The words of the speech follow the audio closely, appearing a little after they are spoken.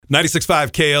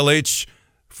96.5 KLH.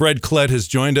 Fred Klett has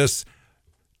joined us.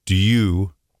 Do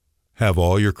you have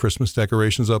all your Christmas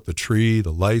decorations up? The tree,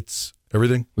 the lights,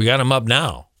 everything? We got them up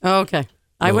now. Oh, okay.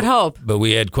 I would hope. But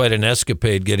we had quite an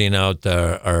escapade getting out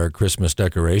our Christmas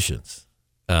decorations.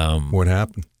 What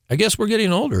happened? I guess we're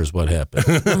getting older is what happened.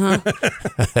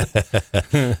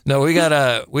 No, we got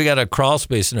a crawl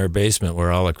space in our basement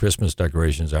where all the Christmas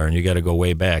decorations are, and you got to go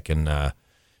way back. And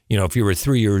if you were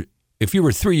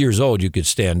 3 years old, you could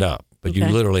stand up, but you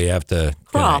literally have to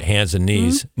kinda hands and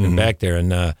knees and back there.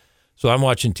 And so I'm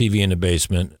watching TV in the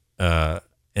basement,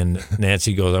 and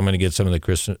Nancy goes, "I'm going to get some of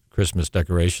the Christmas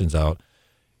decorations out."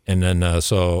 And then,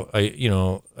 so I,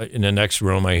 in the next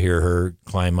room, I hear her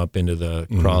climb up into the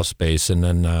crawl space, and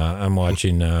then I'm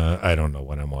watching. I don't know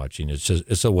what I'm watching.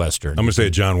 It's a Western. I'm gonna say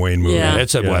a John Wayne movie. Yeah,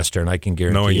 it's a Western. I can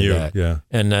guarantee you that. Yeah.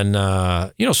 And then,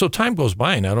 so time goes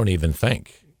by, and I don't even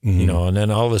think. And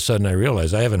then all of a sudden, I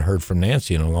realize I haven't heard from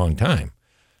Nancy in a long time.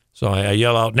 So I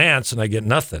yell out, "Nance," and I get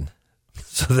nothing.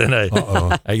 So then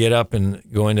I get up and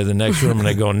go into the next room, and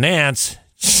I go, "Nance,"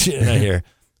 and I hear,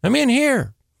 "I'm in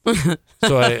here."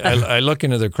 So I look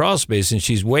into the crawl space, and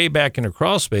she's way back in the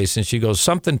crawl space, and she goes,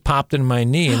 "Something popped in my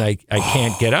knee, and I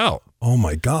can't get out." Oh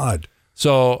my God!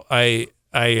 So I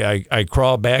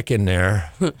crawl back in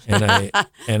there, and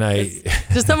I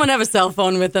Does someone have a cell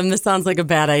phone with them? This sounds like a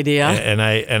bad idea. And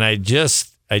I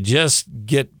just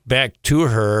get back to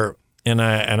her, and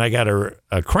I got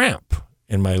a cramp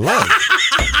in my leg,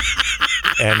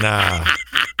 and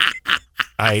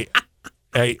I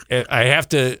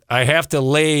have to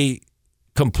lay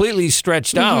completely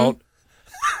stretched out,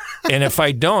 and if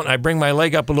I don't, I bring my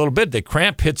leg up a little bit, the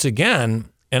cramp hits again,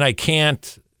 and I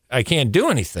can't do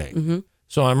anything.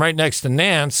 So I'm right next to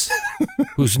Nance,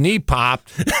 whose knee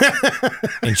popped,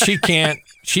 and she can't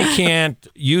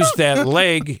use that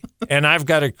leg, and I've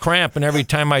got a cramp, and every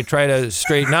time I try to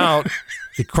straighten out,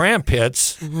 the cramp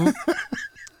hits,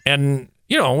 and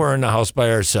we're in the house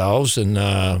by ourselves, and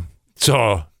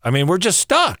so. I mean, we're just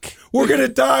stuck. We're gonna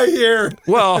die here.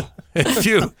 Well, if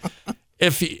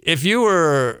you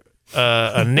were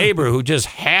a neighbor who just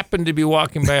happened to be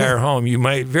walking by our home, you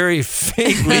might very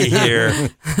faintly hear,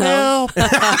 "Help!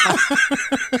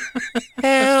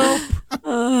 Help!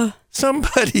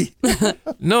 Somebody!"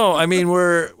 No, I mean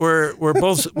we're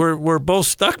both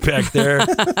stuck back there,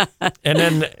 and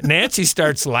then Nancy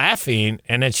starts laughing,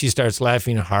 and then she starts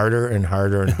laughing harder and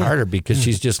harder and harder because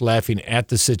she's just laughing at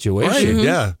the situation. Right,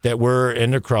 yeah. That we're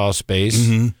in the crawl space.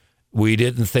 We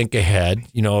didn't think ahead.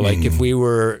 Like if we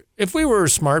were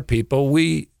smart people,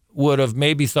 we would have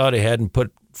maybe thought ahead and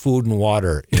put food and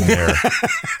water in there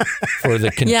for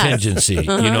the contingency.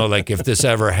 Like if this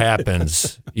ever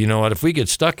happens, if we get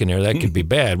stuck in there, that could be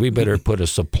bad. We better put a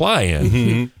supply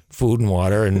in, food and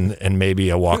water, and maybe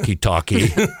a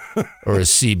walkie-talkie or a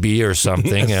CB or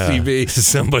something. CB.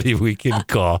 Somebody we can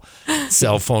call.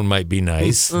 Cell phone might be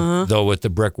nice, though with the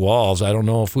brick walls, I don't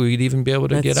know if we'd even be able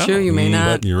to get out. That's true, you may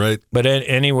not. You're right. But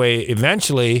anyway,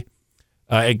 eventually,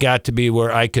 it got to be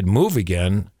where I could move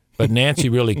again, but Nancy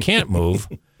really can't move.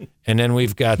 And then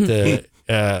we've got this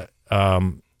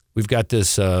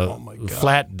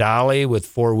flat dolly with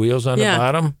 4 wheels on the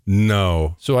bottom.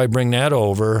 No. So I bring that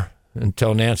over and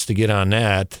tell Nance to get on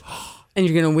that. And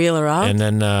you're going to wheel her out? And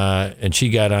then and she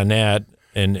got on that.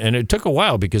 And it took a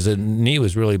while because the knee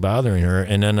was really bothering her.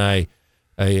 And then I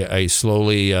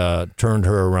slowly turned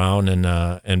her around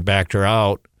and backed her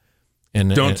out.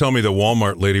 And don't tell me the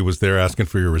Walmart lady was there asking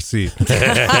for your receipt.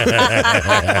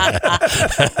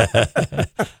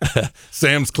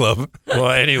 Sam's Club. Well,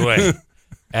 anyway,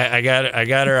 I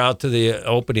got her out to the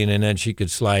opening, and then she could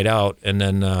slide out, and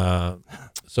then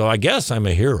so I guess I'm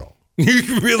a hero.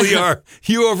 You really are.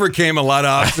 You overcame a lot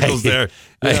of obstacles there.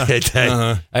 Yeah.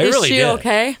 I Is really she did.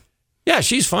 okay? Yeah,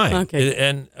 she's fine. Okay.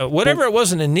 And whatever it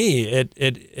was in the knee,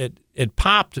 it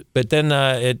popped, but then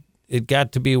it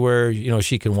got to be where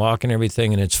she can walk and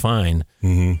everything, and it's fine.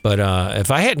 But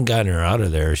if I hadn't gotten her out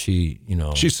of there, she'd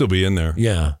still be in there.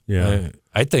 Yeah. Yeah.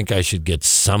 I think I should get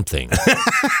something.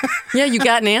 Yeah, you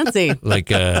got Nancy. Like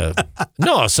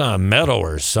some medal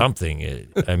or something.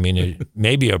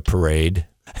 Maybe a parade.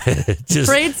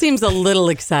 Parade seems a little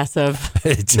excessive.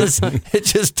 It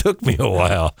just took me a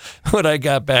while when I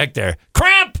got back there.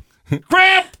 Cramp.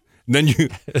 Then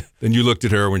you looked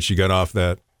at her when she got off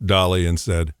that dolly and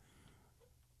said,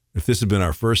 "If this had been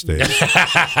our first date,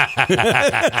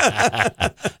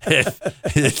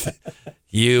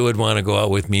 you would want to go out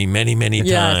with me many, many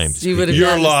times. You would have You're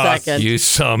gotten lost. a second. You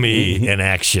saw me in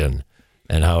action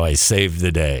and how I saved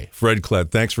the day." Fred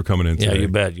Klett, thanks for coming in today. Yeah, you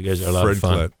bet. You guys are a lot of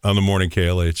fun. Fred Klett on the Morning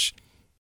KLH.